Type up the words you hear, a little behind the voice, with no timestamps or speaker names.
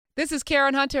This is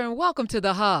Karen Hunter, and welcome to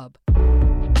The Hub.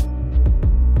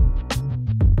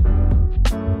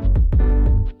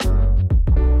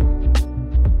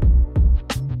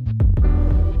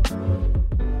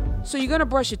 So you're going to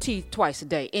brush your teeth twice a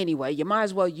day anyway. You might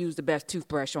as well use the best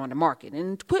toothbrush on the market.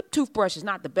 And Quip toothbrush is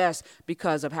not the best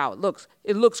because of how it looks.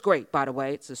 It looks great, by the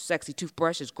way. It's a sexy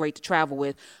toothbrush. It's great to travel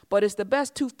with. But it's the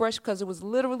best toothbrush because it was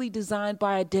literally designed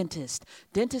by a dentist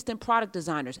and product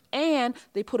designers. And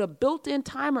they put a built-in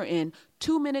timer in,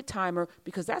 2-minute timer,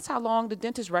 because that's how long the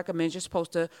dentist recommends you're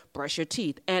supposed to brush your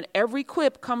teeth. And every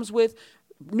Quip comes with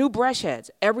new brush heads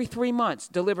every 3 months,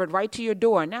 delivered right to your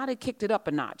door. Now they kicked it up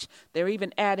a notch. They're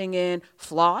even adding in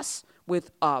floss with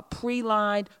a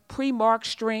pre-lined, pre-marked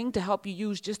string to help you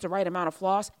use just the right amount of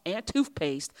floss, and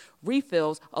toothpaste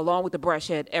refills along with the brush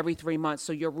head every 3 months,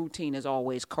 so your routine is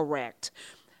always correct.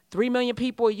 3 million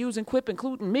people are using Quip,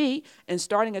 including me, and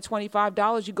starting at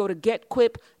 $25, you go to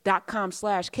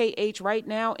getquip.com/KH right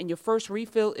now, and your first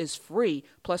refill is free,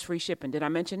 plus free shipping. Did I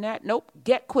mention that? Nope.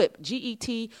 GetQuip,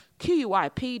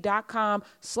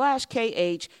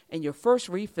 GetQuip.com/KH, and your first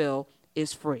refill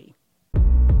is free.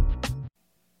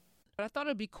 But I thought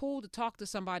it'd be cool to talk to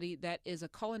somebody that is a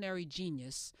culinary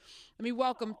genius. Let me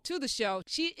welcome to the show.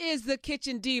 She is the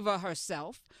kitchen diva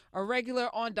herself, a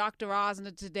regular on Dr. Oz and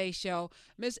the Today Show,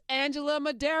 Miss Angela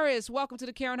Medearis. Welcome to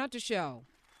the Karen Hunter Show.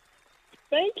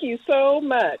 Thank you so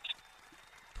much.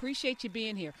 Appreciate you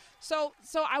being here. So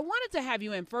I wanted to have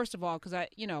you in, first of all, because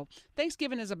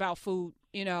Thanksgiving is about food,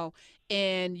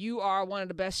 and you are one of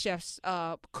the best chefs,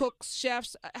 cooks,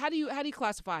 chefs. How do you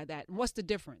classify that, and what's the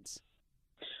difference?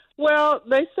 Well,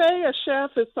 they say a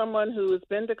chef is someone who has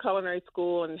been to culinary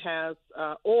school and has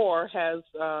a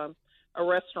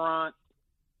restaurant.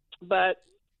 But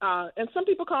and some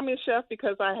people call me a chef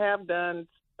because I have done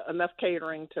enough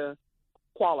catering to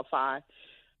qualify,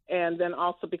 and then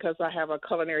also because I have a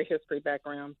culinary history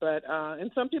background. But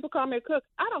and some people call me a cook.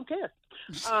 I don't care.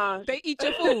 They eat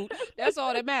your food. That's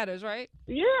all that matters, right?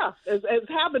 Yeah, it's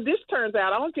how the dish turns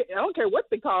out. I don't care what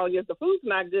they call you. If the food's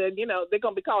not good, they're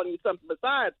gonna be calling you something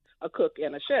besides a cook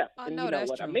and a chef. I know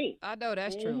that's what true. I mean. I know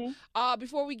that's true.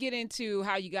 Before we get into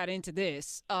how you got into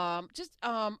this,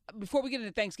 before we get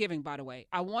into Thanksgiving, by the way,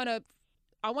 I want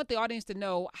the audience to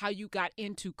know how you got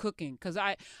into cooking, because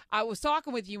I was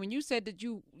talking with you and you said that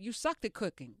you sucked at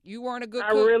cooking. You weren't a good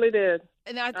cook. I really did.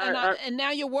 And and now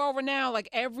you're world renowned. Like,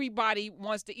 everybody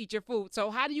wants to eat your food.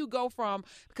 So how do you go from,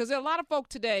 because there are a lot of folk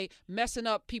today messing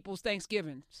up people's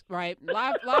Thanksgivings, right? A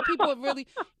lot of people are really,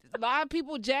 a lot of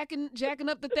people jacking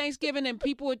up the Thanksgiving, and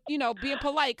people being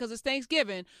polite because it's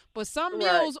Thanksgiving. But some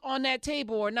meals on that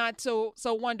table are not so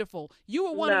wonderful. You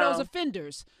were one of those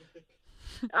offenders.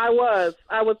 I was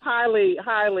highly,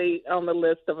 highly on the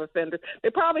list of offenders.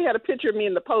 They probably had a picture of me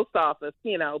in the post office,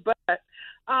 but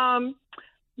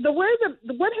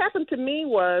what happened to me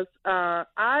was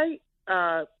I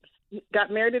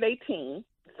got married at 18.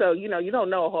 So, you don't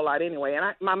know a whole lot anyway.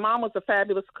 And my mom was a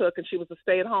fabulous cook, and she was a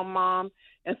stay-at-home mom.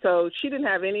 And so she didn't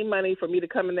have any money for me to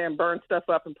come in there and burn stuff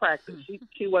up and practice.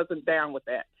 She wasn't down with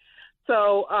that.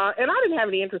 So, and I didn't have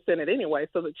any interest in it anyway,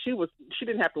 so that she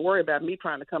didn't have to worry about me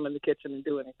trying to come in the kitchen and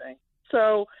do anything.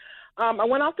 So I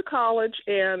went off to college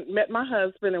and met my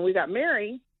husband, and we got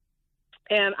married.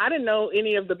 And I didn't know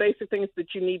any of the basic things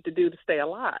that you need to do to stay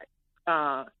alive.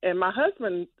 And my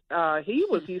husband, he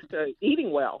was used to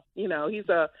eating well. He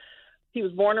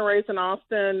was born and raised in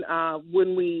Austin.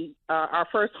 When our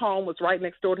first home was right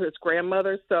next door to his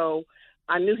grandmother, so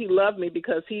I knew he loved me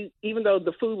because even though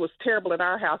the food was terrible at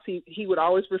our house, he would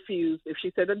always refuse. If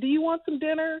she said, "Do you want some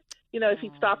dinner?" If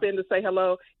he'd stop in to say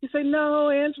hello, he'd say, "No,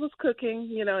 Angela's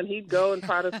cooking," and he'd go and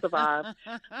try to survive.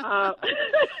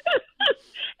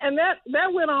 And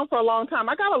that went on for a long time.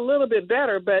 I got a little bit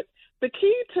better, but the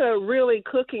key to really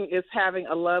cooking is having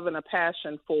a love and a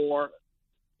passion for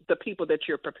the people that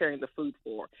you're preparing the food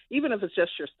for, even if it's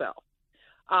just yourself.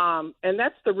 And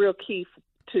that's the real key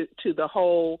to the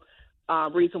whole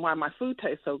reason why my food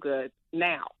tastes so good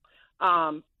now.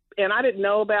 And I didn't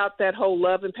know about that whole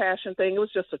love and passion thing. It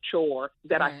was just a chore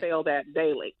that I failed at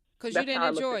daily. Because you didn't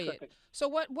enjoy it. So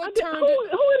what turned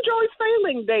who enjoys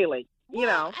failing daily?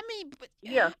 Well, I mean, but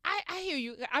yeah, I hear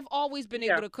you. I've always been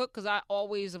able to cook because I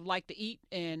always have liked to eat,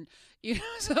 and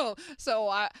so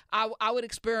I would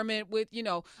experiment with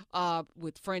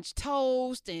with French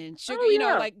toast and sugar,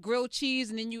 like grilled cheese,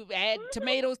 and then you add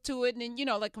tomatoes to it, and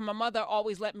then like my mother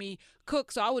always let me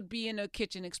cook, so I would be in the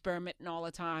kitchen experimenting all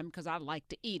the time because I like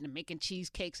to eat and making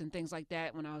cheesecakes and things like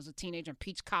that when I was a teenager, and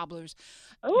peach cobblers.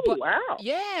 Oh, wow!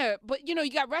 Yeah, but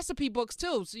you got recipe books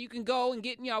too, so you can go and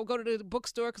get go to the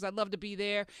bookstore because I love to be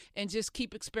there and just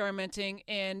keep experimenting.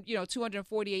 And,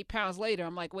 248 pounds later,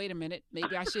 I'm like, wait a minute,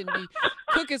 maybe I shouldn't be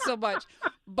cooking so much.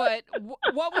 But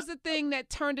what was the thing that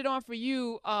turned it on for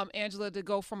you, Angela, to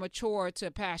go from a chore to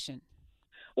a passion?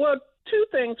 Well, two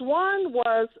things. One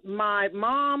was my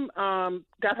mom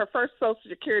got her first Social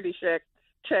Security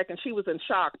check, and she was in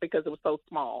shock because it was so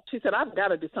small. She said, I've got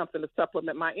to do something to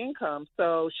supplement my income.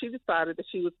 So she decided that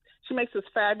she makes this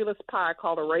fabulous pie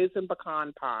called a raisin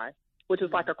pecan pie, which is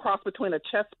like a cross between a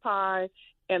chess pie,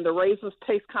 and the raisins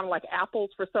taste kind of like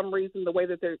apples for some reason, the way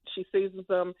that she seasons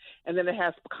them. And then it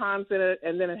has pecans in it,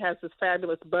 and then it has this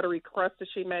fabulous buttery crust that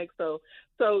she makes. So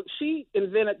she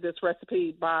invented this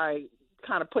recipe by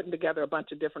kind of putting together a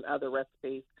bunch of different other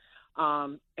recipes.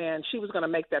 And she was going to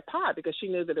make that pie because she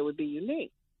knew that it would be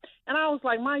unique. And I was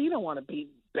like, Ma, you don't want to be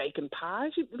baking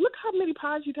pies. Look how many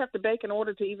pies you'd have to bake in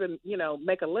order to even,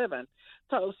 make a living.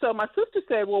 So my sister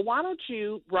said, well, why don't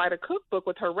you write a cookbook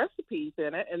with her recipes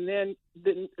in it, and then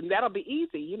that'll be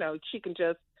easy. She can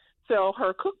just sell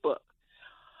her cookbook.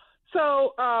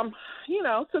 So,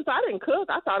 since I didn't cook,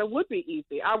 I thought it would be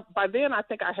easy. By then, I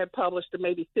think I had published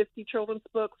maybe 50 children's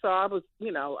books. So I was,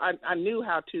 I knew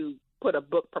how to put a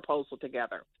book proposal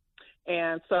together.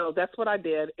 And so that's what I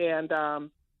did. And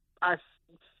I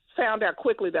found out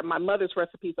quickly that my mother's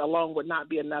recipes alone would not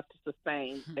be enough to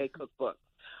sustain a cookbook.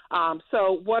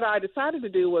 So what I decided to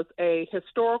do was a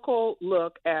historical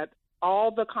look at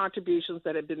all the contributions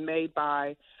that had been made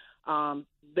by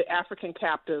the African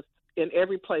captives in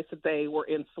every place that they were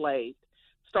enslaved,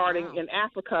 starting in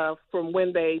Africa from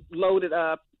when they loaded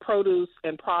up produce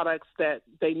and products that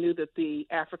they knew that the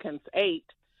Africans ate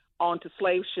onto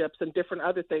slave ships and different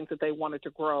other things that they wanted to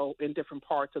grow in different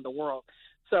parts of the world.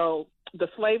 So the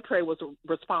slave trade was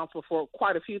responsible for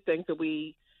quite a few things that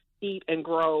we eat and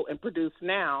grow and produce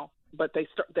now, but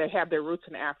they have their roots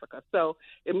in Africa. So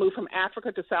it moved from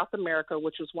Africa to South America,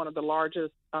 which was one of the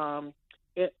largest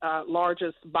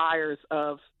buyers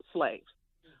of slaves.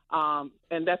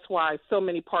 And that's why so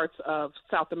many parts of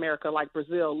South America, like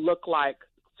Brazil, look like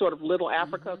sort of little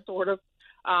Africa, sort of,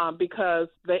 because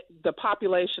the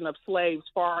population of slaves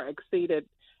far exceeded,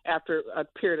 after a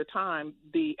period of time,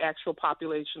 the actual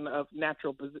population of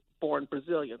natural-born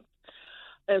Brazilians.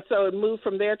 And so it moved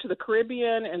from there to the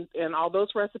Caribbean and all those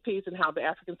recipes and how the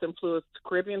Africans influenced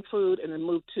Caribbean food, and then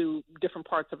moved to different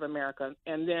parts of America.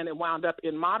 And then it wound up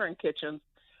in modern kitchens,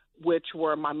 which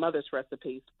were my mother's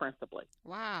recipes principally.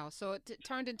 Wow. So it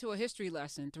turned into a history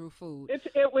lesson through food.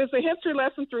 It was a history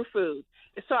lesson through food.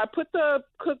 So I put the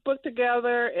cookbook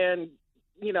together and,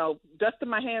 dusted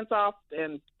my hands off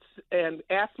and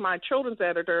asked my children's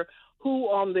editor, who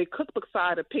on the cookbook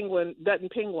side of Dutton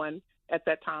Penguin at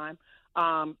that time,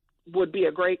 would be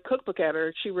a great cookbook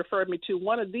editor. She referred me to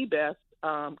one of the best,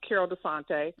 Carol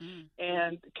DeSante,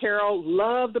 and Carol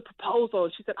loved the proposal.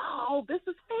 And she said, "Oh, this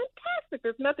is fantastic.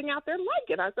 There's nothing out there like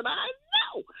it." I said, "I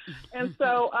know." And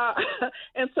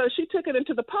so she took it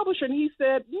into the publisher, and he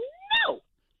said, "No."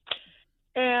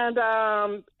 And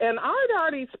I had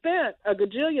already spent a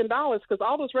gajillion dollars because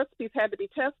all those recipes had to be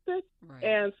tested. Right.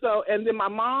 And then my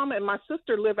mom and my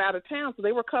sister live out of town, so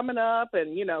they were coming up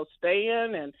and,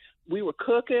 staying, and we were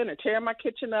cooking and tearing my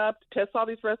kitchen up to test all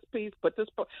these recipes. But I'd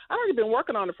already been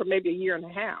working on it for maybe a year and a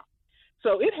half.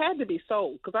 So it had to be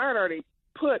sold because I had already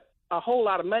put a whole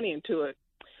lot of money into it.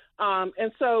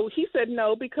 And so he said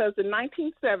no, because in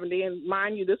 1970, and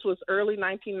mind you, this was early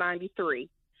 1993,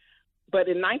 but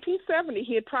in 1970,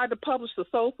 he had tried to publish the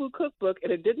Soul Food Cookbook,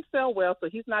 and it didn't sell well, so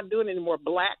he's not doing any more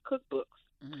black cookbooks.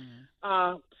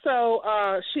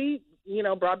 So she,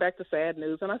 brought back the sad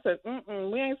news, and I said,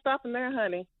 we ain't stopping there,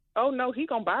 honey. Oh, no, he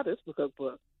going to buy this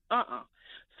cookbook.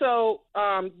 So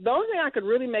the only thing I could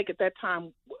really make at that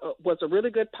time was a really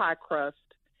good pie crust,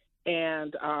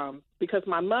 and because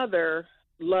my mother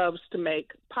loves to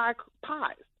make pies.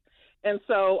 And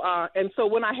so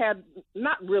when I had,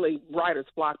 not really writer's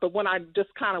block, but when I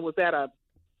just kind of was at a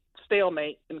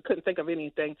stalemate and couldn't think of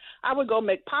anything, I would go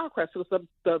make pie crust. It was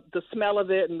the smell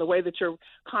of it and the way that you're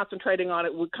concentrating on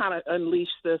it would kind of unleash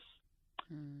this,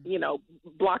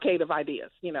 blockade of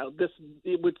ideas.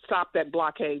 It would stop that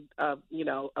blockade of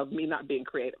me not being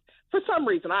creative for some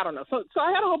reason. I don't know. So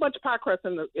I had a whole bunch of pie crust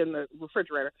in the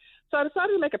refrigerator. So I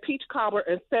decided to make a peach cobbler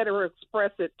and FedEx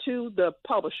Express it to the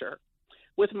publisher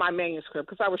with my manuscript,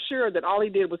 because I was sure that all he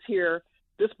did was hear,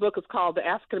 this book is called The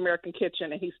African American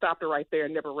Kitchen, and he stopped it right there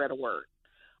and never read a word.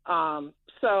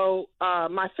 So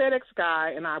my FedEx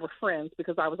guy and I were friends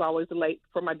because I was always late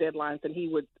for my deadlines, and he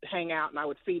would hang out and I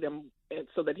would feed him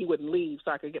so that he wouldn't leave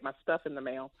so I could get my stuff in the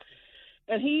mail.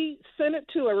 And he sent it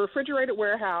to a refrigerated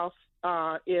warehouse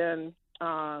in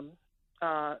the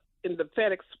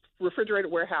FedEx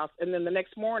refrigerated warehouse. And then the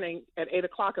next morning at 8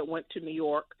 o'clock, it went to New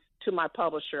York to my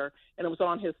publisher, and it was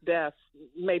on his desk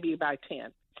maybe by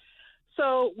 10.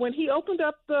 So when he opened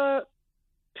up the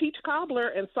peach cobbler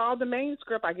and saw the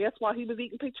manuscript, I guess while he was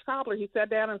eating peach cobbler, he sat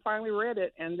down and finally read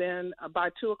it. And then by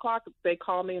 2 o'clock, they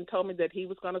called me and told me that he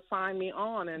was going to sign me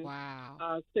on and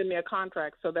send me a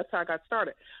contract. So that's how I got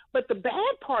started. But the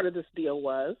bad part of this deal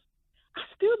was I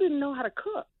still didn't know how to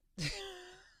cook.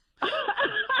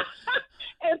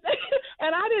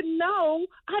 and I didn't know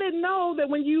that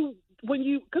when you,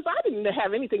 because I didn't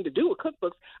have anything to do with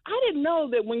cookbooks. I didn't know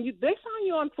that when they sign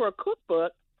you on for a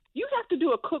cookbook, you have to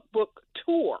do a cookbook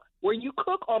tour where you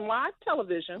cook on live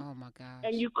television. Oh, my gosh.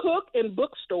 And you cook in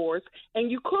bookstores, and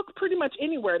you cook pretty much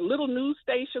anywhere, little news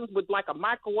stations with like a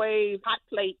microwave, hot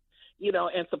plate,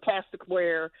 and some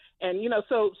plasticware. And,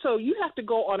 so you have to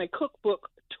go on a cookbook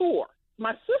tour.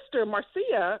 My sister,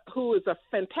 Marcia, who is a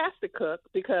fantastic cook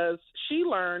because she's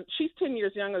 10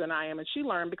 years younger than I am, and she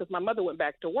learned because my mother went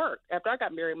back to work. After I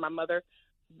got married, my mother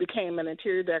became an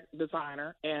interior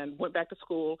designer and went back to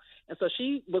school. And so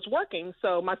she was working.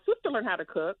 So my sister learned how to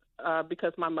cook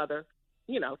because my mother,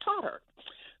 taught her.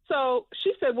 So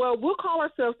she said, well, we'll call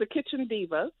ourselves the Kitchen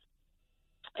Divas,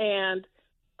 and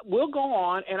we'll go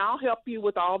on, and I'll help you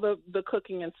with all the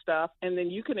cooking and stuff, and then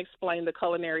you can explain the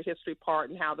culinary history part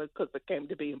and how the cookbook came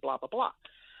to be and blah, blah, blah.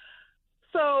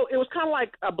 So it was kind of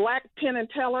like a black Penn and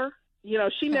Teller.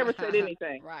 She never said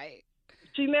anything. Right.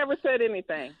 She never said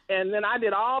anything. And then I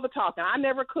did all the talking. I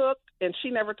never cooked, and she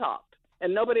never talked,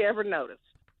 and nobody ever noticed.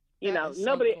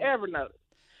 Nobody ever noticed.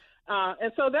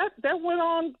 And so that went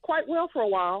on quite well for a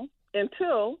while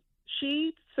until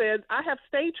she said, I have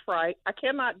stage fright. I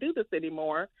cannot do this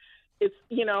anymore. It's,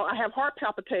 I have heart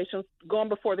palpitations going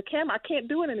before the camera. I can't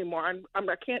do it anymore. I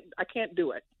can't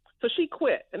do it. So she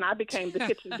quit, and I became the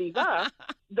Kitchen Diva.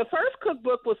 The first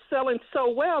cookbook was selling so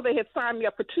well, they had signed me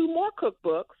up for 2 more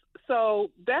cookbooks.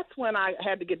 So that's when I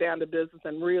had to get down to business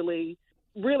and really,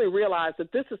 really realize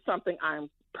that this is something I'm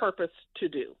purposed to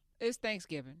do. It's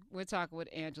Thanksgiving. We're talking with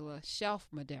Angela Shelf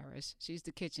Medearis. She's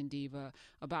the Kitchen Diva,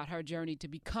 about her journey to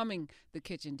becoming the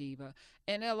Kitchen Diva.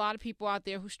 And there are a lot of people out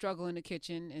there who struggle in the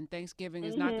kitchen, and Thanksgiving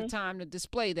is not the time to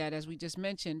display that, as we just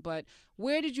mentioned. But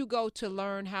where did you go to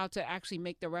learn how to actually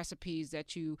make the recipes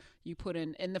that you put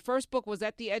in? In the first book, was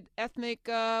that the ethnic,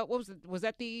 what was it? Was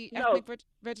that the ethnic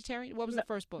vegetarian? What was the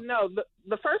first book? No,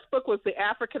 the first book was the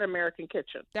African American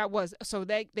Kitchen. That was, so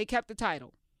they kept the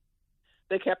title.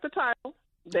 They kept the title.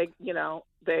 They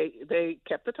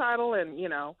kept the title, and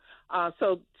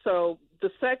so the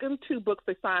second 2 books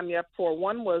they signed me up for,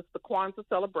 one was the Kwanzaa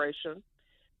celebration,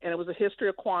 and it was a history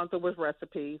of Kwanzaa with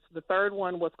recipes. The third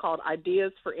one was called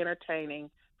Ideas for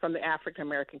Entertaining from the African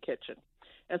American Kitchen.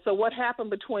 And so what happened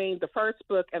between the first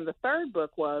book and the third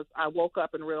book was I woke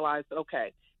up and realized,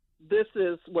 okay, this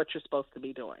is what you're supposed to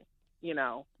be doing,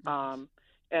 I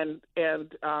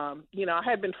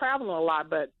had been traveling a lot,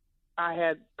 but I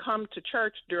had come to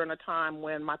church during a time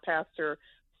when my pastor's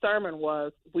sermon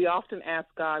was, we often ask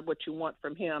God what you want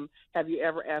from him. Have you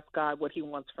ever asked God what he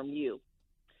wants from you?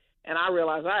 And I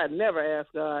realized I had never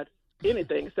asked God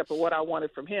anything except for what I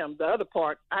wanted from him. The other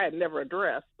part I had never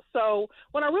addressed. So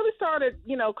when I really started,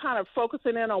 kind of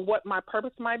focusing in on what my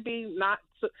purpose might be,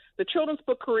 the children's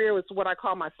book career was what I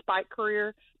call my spike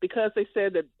career, because they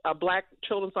said that a black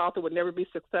children's author would never be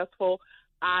successful.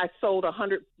 I sold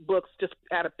 100 books just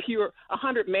out of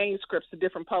 100 manuscripts to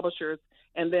different publishers,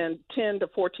 and then 10 to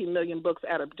 14 million books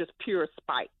out of just pure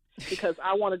spite, because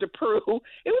I wanted to prove I call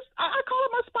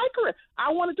it my spite career.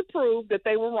 I wanted to prove that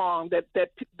they were wrong, that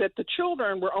the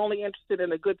children were only interested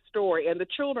in a good story, and the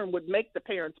children would make the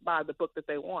parents buy the book that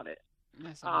they wanted.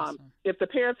 That's awesome. If the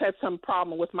parents had some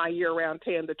problem with my year-round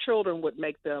 10, the children would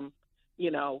make them,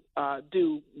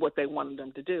 do what they wanted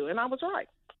them to do, and I was right.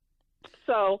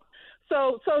 So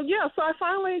I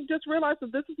finally just realized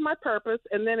that this is my purpose,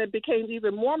 and then it became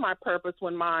even more my purpose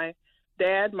when my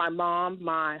dad, my mom,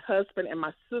 my husband, and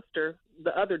my sister,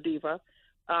 the other diva,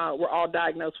 were all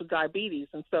diagnosed with diabetes.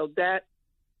 And so that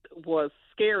was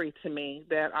scary to me,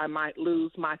 that I might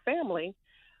lose my family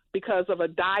because of a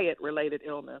diet-related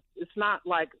illness. It's not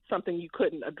like something you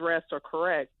couldn't address or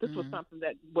correct. This was something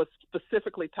that was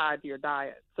specifically tied to your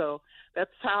diet. So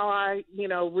that's how I,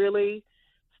 really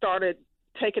started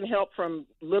taking help from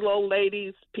little old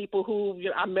ladies, people who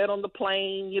I met on the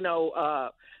plane,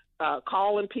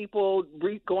 calling people,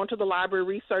 going to the library,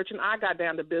 researching. I got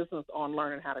down to business on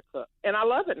learning how to cook. And I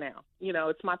love it now.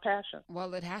 It's my passion.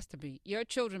 Well, it has to be. Your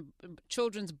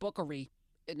children's bookery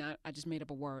and I just made up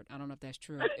a word. I don't know if that's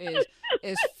true.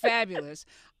 Is fabulous.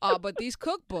 But these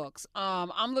cookbooks,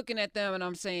 I'm looking at them and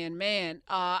I'm saying, man,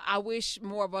 I wish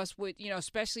more of us would,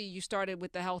 especially you started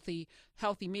with the healthy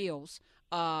meals.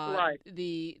 Right.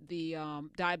 The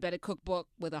diabetic cookbook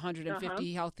with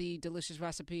 150 healthy, delicious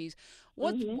recipes.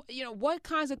 What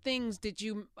kinds of things did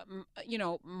you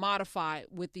modify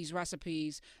with these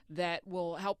recipes that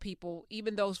will help people,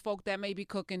 even those folk that may be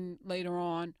cooking later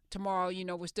on tomorrow?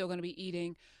 We're still going to be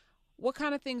eating. What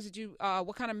kind of things did you?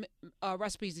 What kind of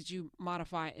recipes did you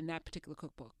modify in that particular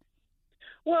cookbook?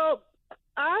 Well,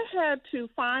 I had to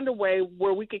find a way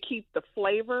where we could keep the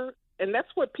flavor. And that's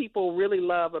what people really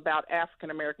love about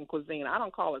African American cuisine. I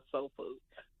don't call it soul food.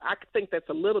 I think that's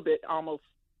a little bit almost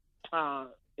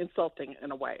insulting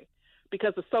in a way,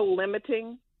 because it's so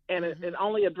limiting, and it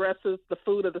only addresses the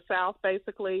food of the South,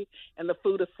 basically, and the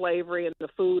food of slavery and the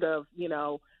food of,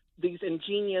 these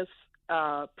ingenious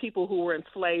people who were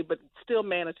enslaved but still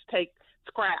managed to take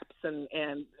scraps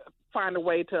and find a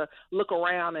way to look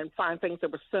around and find things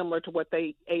that were similar to what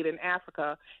they ate in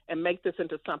Africa and make this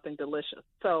into something delicious.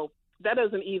 So that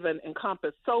doesn't even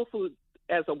encompass soul food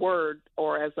as a word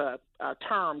or as a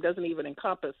term, doesn't even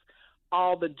encompass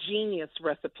all the genius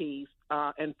recipes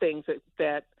and things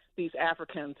that these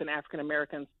Africans and African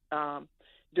Americans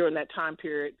during that time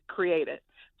period created.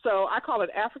 So I call it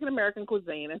African American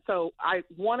cuisine. And so I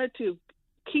wanted to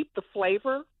keep the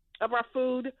flavor of our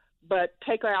food, but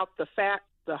take out the fat,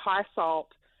 the high salt,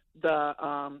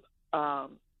 the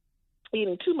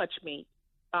eating too much meat.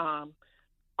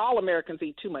 All Americans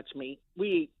eat too much meat. We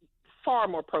eat far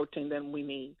more protein than we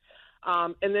need.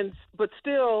 But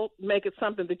still make it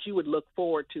something that you would look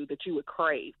forward to, that you would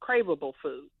crave, craveable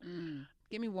food.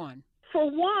 Give me one. For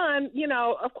one,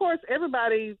 of course,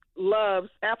 everybody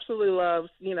absolutely loves,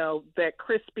 that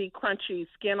crispy, crunchy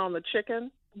skin on the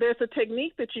chicken. There's a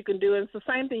technique that you can do, and it's the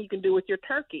same thing you can do with your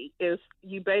turkey, is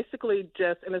you basically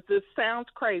this sounds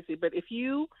crazy, but if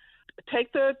you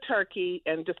take the turkey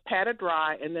and just pat it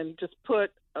dry and then just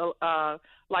put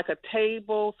like a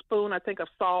tablespoon, I think, of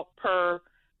salt per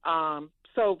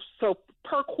so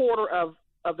per quarter of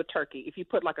the turkey. If you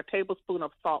put like a tablespoon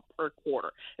of salt per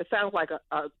quarter, it sounds like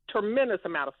a tremendous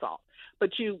amount of salt.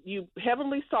 But you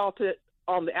heavily salt it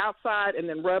on the outside and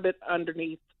then rub it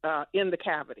underneath in the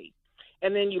cavity,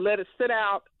 and then you let it sit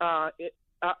out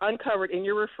uncovered in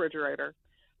your refrigerator.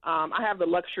 I have the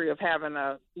luxury of having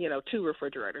 2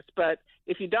 refrigerators, but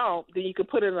if you don't, then you can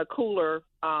put it in a cooler,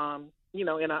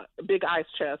 in a big ice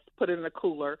chest, put it in a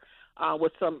cooler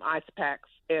with some ice packs,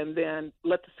 and then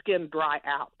let the skin dry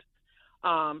out.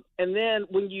 And then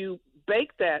when you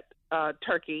bake that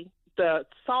turkey, the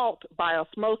salt by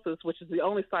osmosis, which is the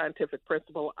only scientific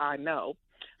principle I know,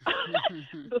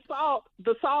 the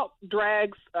salt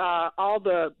drags all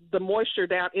the moisture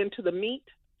down into the meat,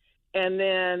 and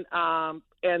then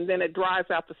it dries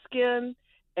out the skin.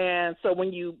 And so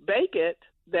when you bake it,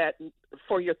 that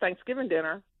for your Thanksgiving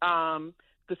dinner,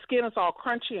 the skin is all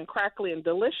crunchy and crackly and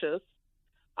delicious,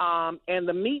 and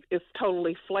the meat is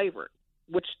totally flavored,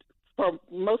 which for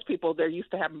most people, they're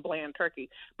used to having bland turkey.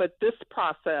 But this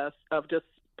process of just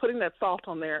putting that salt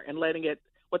on there and letting it,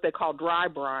 what they call dry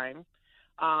brine,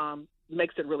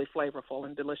 makes it really flavorful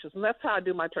and delicious. And that's how I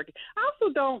do my turkey.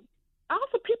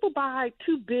 People buy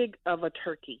too big of a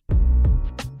turkey.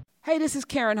 Hey, this is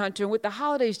Karen Hunter. With the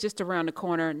holidays just around the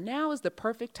corner, now is the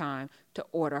perfect time to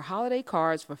order holiday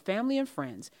cards for family and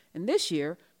friends. And this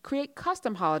year, create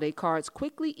custom holiday cards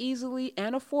quickly, easily,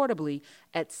 and affordably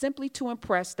at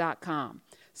simplytoimpress.com.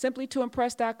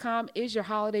 Simplytoimpress.com is your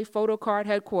holiday photo card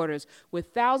headquarters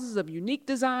with thousands of unique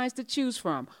designs to choose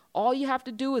from. All you have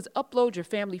to do is upload your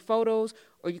family photos,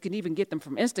 or you can even get them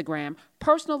from Instagram,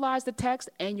 personalize the text,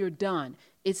 and you're done.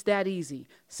 It's that easy.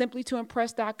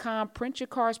 Simplytoimpress.com. Print your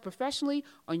cards professionally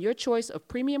on your choice of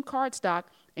premium cardstock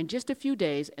in just a few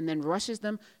days and then rushes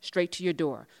them straight to your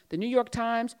door. The New York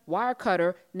Times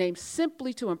Wirecutter named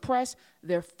Simply to Impress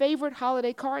their favorite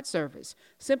holiday card service.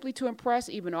 Simply to Impress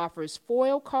even offers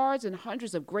foil cards and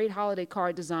hundreds of great holiday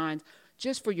card designs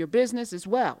just for your business as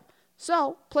well.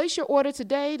 So place your order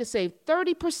today to save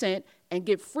 30% and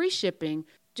get free shipping.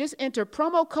 Just enter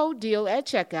promo code DEAL at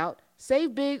checkout.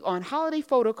 Save big on holiday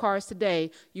photo cards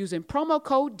today using promo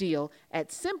code DEAL at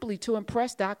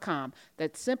simplytoimpress.com.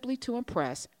 That's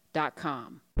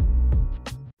simplytoimpress.com.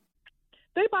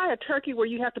 They buy a turkey where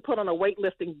you have to put on a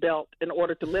weightlifting belt in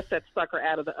order to lift that sucker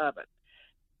out of the oven.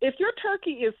 If your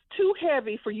turkey is too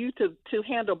heavy for you to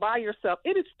handle by yourself,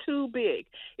 it is too big.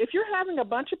 If you're having a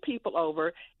bunch of people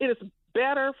over, it is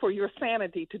better for your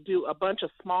sanity to do a bunch of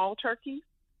small turkeys.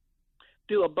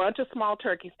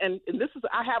 And this is,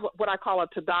 I have what I call a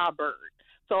tada bird.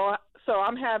 So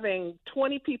I'm having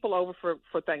 20 people over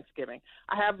for Thanksgiving.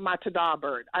 I have my tada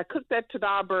bird. I cook that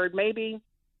tada bird maybe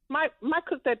might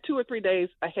cook that 2 or 3 days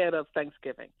ahead of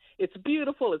Thanksgiving. It's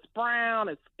beautiful. It's brown.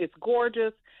 It's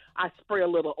gorgeous. I spray a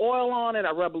little oil on it.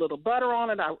 I rub a little butter on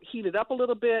it. I heat it up a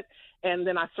little bit, and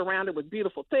then I surround it with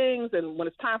beautiful things. And when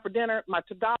it's time for dinner, my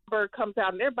tada bird comes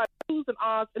out, and everybody oohs and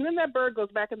ahs, and then that bird goes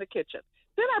back in the kitchen.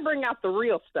 Then I bring out the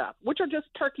real stuff, which are just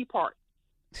turkey parts.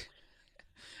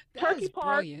 Turkey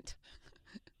parts. Brilliant.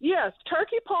 Yes,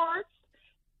 turkey parts.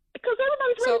 Because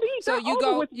everybody's ready to eat. So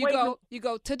you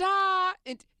go ta-da,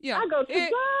 and I go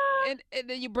ta-da, and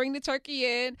then you bring the turkey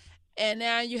in, and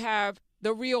now you have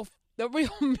the real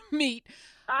meat.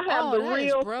 I have the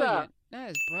real stuff.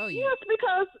 That is brilliant. Yes,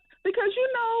 because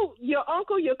your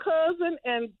uncle, your cousin,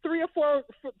 and three or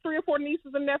four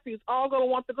nieces and nephews all gonna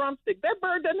want the drumstick. That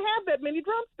bird doesn't have that many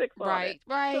drumsticks on it.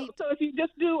 Right. So if you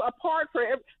just do a part for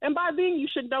every, and by then you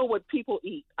should know what people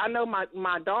eat. I know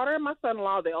my daughter and my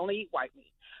son-in-law, they only eat white meat.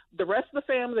 The rest of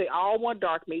the family, they all want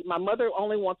dark meat. My mother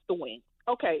only wants the wing.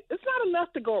 Okay, it's not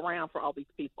enough to go around for all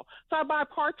these people. So I buy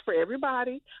parts for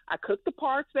everybody. I cook the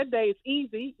parts that day. It's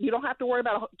easy. You don't have to worry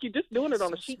about you're just doing it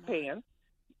on a sheet pan.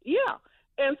 Yeah.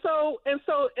 And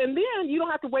then you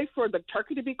don't have to wait for the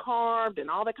turkey to be carved and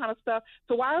all that kind of stuff.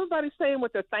 So while everybody's saying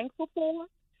what they're thankful for,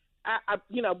 I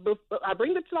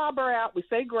bring the slobber out. We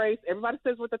say grace. Everybody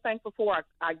says what they're thankful for.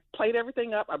 I plate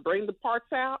everything up. I bring the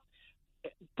parts out.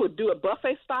 Do it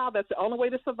buffet style. That's the only way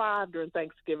to survive during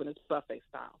Thanksgiving is buffet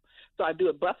style. So I do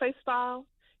it buffet style,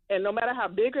 and no matter how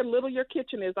big or little your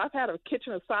kitchen is, I've had a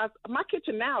kitchen the size. My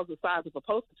kitchen now is the size of a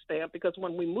postage stamp because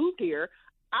when we moved here,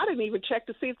 I didn't even check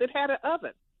to see if it had an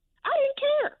oven. I didn't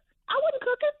care. I wasn't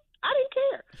cooking. I didn't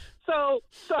care.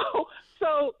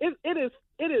 So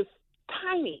it is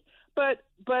tiny, but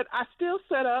I still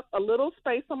set up a little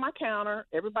space on my counter.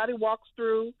 Everybody walks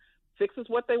through, fixes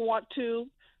what they want to,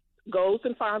 goes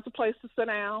and finds a place to sit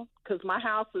down because my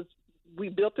house we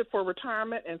built it for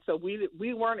retirement, and so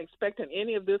we weren't expecting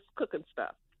any of this cooking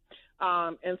stuff.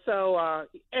 And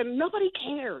nobody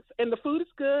cares, and the food is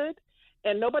good,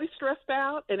 and nobody's stressed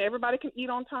out, and everybody can eat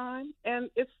on time, and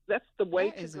that's the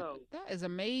way to go. That is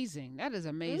amazing.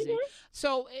 Mm-hmm.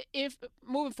 So if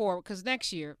moving forward, because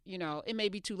next year, it may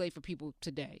be too late for people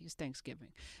today. It's Thanksgiving.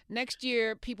 Next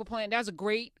year, people plan. That's a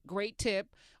great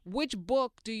tip. Which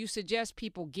book do you suggest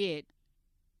people get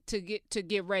to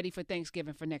get ready for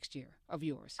Thanksgiving for next year of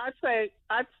yours? I'd say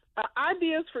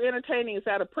Ideas for Entertaining is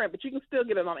out of print, but you can still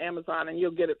get it on Amazon, and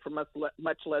you'll get it for much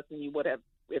less than you would have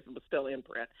if it was still in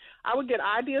print. I would get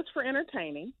Ideas for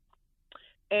Entertaining,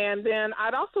 and then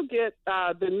I'd also get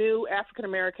the new African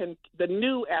American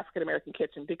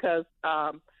Kitchen because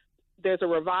there's a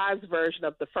revised version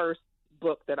of the first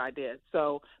book that I did.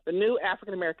 So the new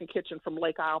African American Kitchen from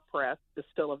Lake Isle Press is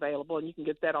still available, and you can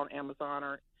get that on Amazon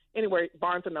or anywhere,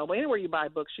 Barnes & Noble, anywhere you buy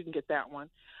books, you can get that one.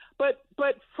 But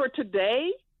for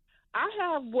today, I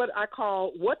have what I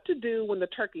call what to do when the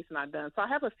turkey's not done. So I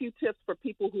have a few tips for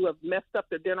people who have messed up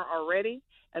their dinner already,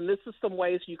 and this is some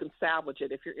ways you can salvage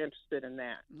it if you're interested in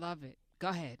that. Love it. Go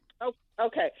ahead. Oh,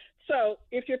 okay. So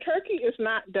if your turkey is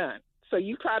not done, so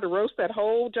you try to roast that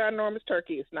whole ginormous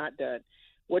turkey, it's not done.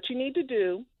 What you need to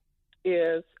do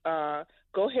is go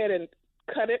ahead and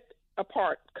cut it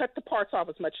apart. Cut the parts off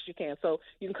as much as you can. So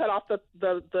you can cut off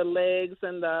the legs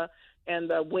and the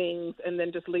wings, and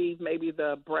then just leave maybe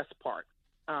the breast part.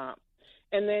 And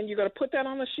then you're going to put that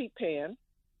on the sheet pan.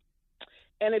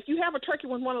 And if you have a turkey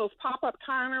with one of those pop-up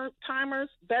timers,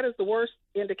 that is the worst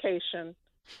indication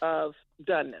of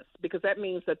doneness, because that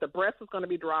means that the breast is going to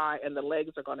be dry and the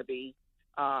legs are going to be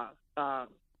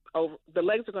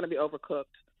overcooked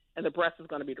and the breast is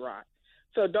going to be dry.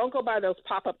 So don't go by those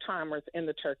pop-up timers in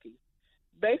the turkey.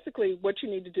 Basically, what you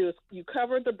need to do is you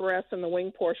cover the breast and the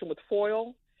wing portion with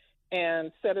foil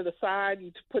and set it aside.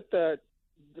 You put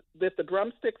if the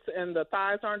drumsticks and the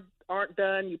thighs aren't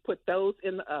done, you put those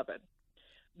in the oven.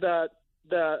 The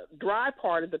dry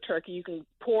part of the turkey, you can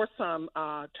pour some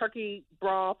turkey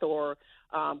broth or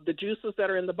the juices that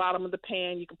are in the bottom of the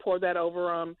pan. You can pour that over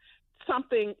them.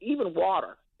 Something, even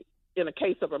water, in a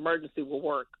case of emergency, will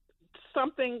work.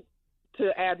 Something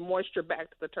to add moisture back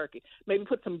to the turkey. Maybe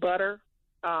put some butter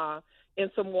in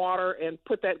some water and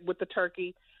put that with the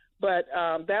turkey. But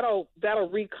that'll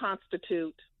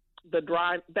reconstitute the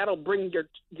dry. That'll bring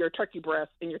your turkey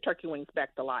breast and your turkey wings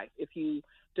back to life if you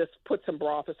just put some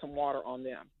broth or some water on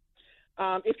them.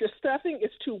 If your stuffing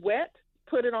is too wet,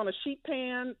 put it on a sheet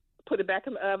pan, put it back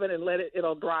in the oven, and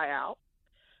it'll dry out.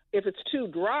 If it's too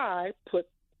dry, put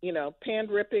pan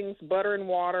drippings, butter and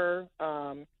water,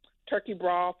 turkey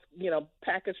broth,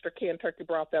 packaged or canned turkey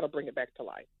broth. That'll bring it back to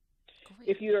life.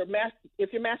 If your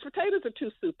mashed potatoes are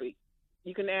too soupy,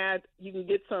 you can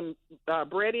get some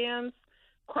bread ends,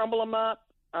 crumble them up,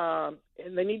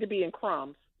 and they need to be in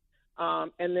crumbs.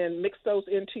 And then mix those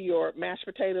into your mashed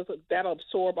potatoes. That'll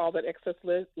absorb all that excess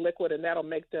liquid, and that'll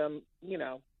make them,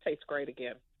 taste great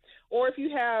again. Or if you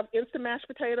have instant mashed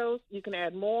potatoes, you can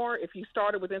add more. If you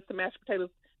started with instant mashed potatoes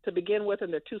to begin with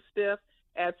and they're too stiff,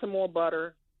 add some more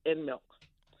butter and milk.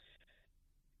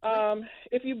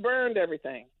 If you burned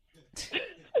everything.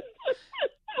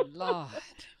 Lord.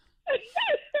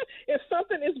 If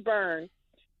something is burned,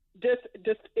 just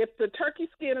if the turkey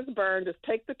skin is burned, just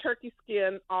take the turkey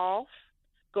skin off.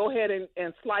 Go ahead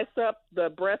and slice up the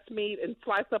breast meat and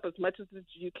slice up as much as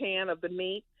you can of the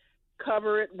meat.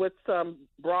 Cover it with some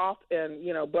broth and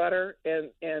butter and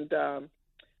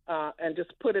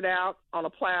just put it out on a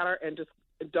platter and just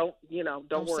don't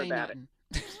worry about it.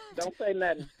 Don't say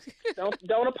nothing.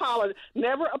 Don't apologize.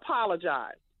 Never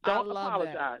apologize. Don't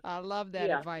apologize. I love that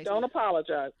advice. Don't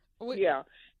apologize.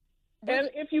 And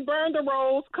if you burn the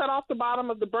rolls, cut the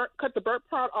burnt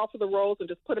part off of the rolls and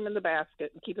just put them in the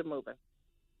basket and keep it moving.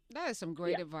 That is some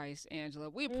great advice, Angela.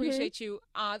 We appreciate you.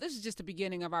 This is just the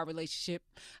beginning of our relationship.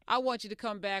 I want you to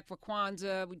come back for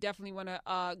Kwanzaa. We definitely want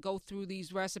to go through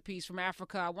these recipes from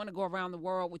Africa. I want to go around the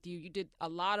world with you. You did a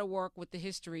lot of work with the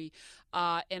history,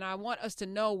 and I want us to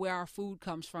know where our food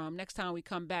comes from. Next time we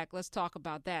come back, let's talk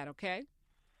about that, okay?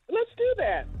 Let's do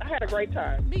that. I had a great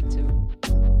time. Me too.